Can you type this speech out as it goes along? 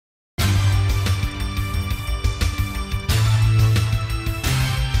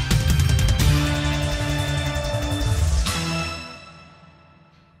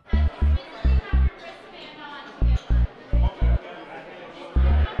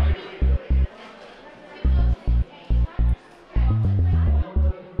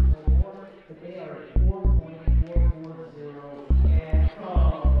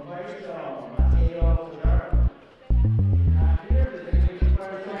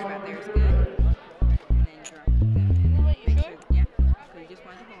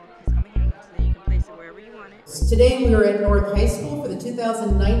Today we are at North High School for the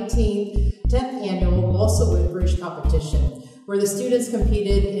 2019 10th Annual Balsa Bridge Competition, where the students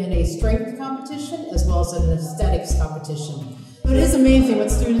competed in a strength competition as well as an aesthetics competition. It is amazing what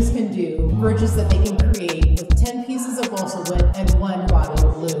students can do, bridges that they can create with 10 pieces of balsa wood and 1 bottle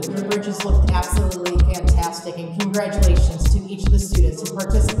of glue. The bridges look absolutely fantastic, and congratulations to each of the students who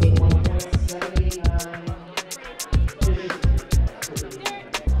participated.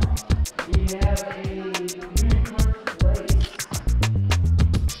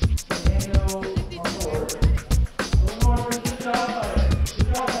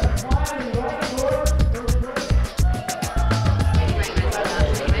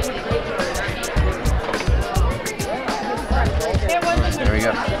 There we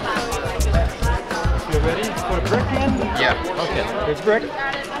go. You ready to put a brick in? Yeah. Okay, here's brick.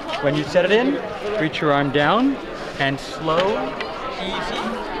 When you set it in, reach your arm down and slow, easy.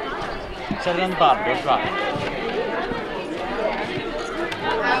 Set it on the bottom, don't drop it.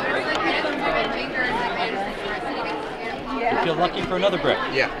 You feel lucky for another brick?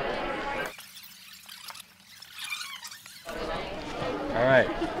 Yeah. All right.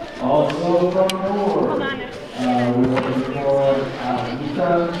 Also from North, we're looking for Lisa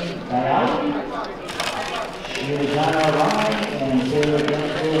Bayali. She is on our line and Taylor gets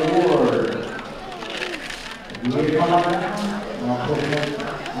the award. You come on down, and I'll put it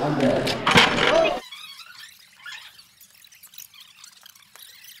on deck.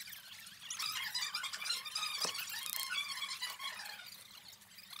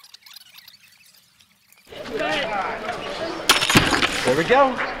 There we go.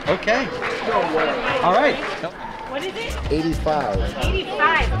 Okay. All right. What is it? 85.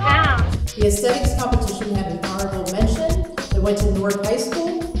 85 pounds. The aesthetics competition had an honorable mention. It went to North High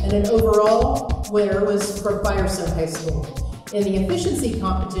School, and an overall winner was from Firestone High School. In the efficiency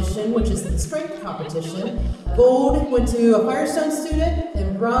competition, which is the strength competition, gold went to a Firestone student,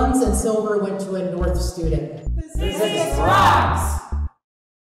 and bronze and silver went to a North student. Physics rocks!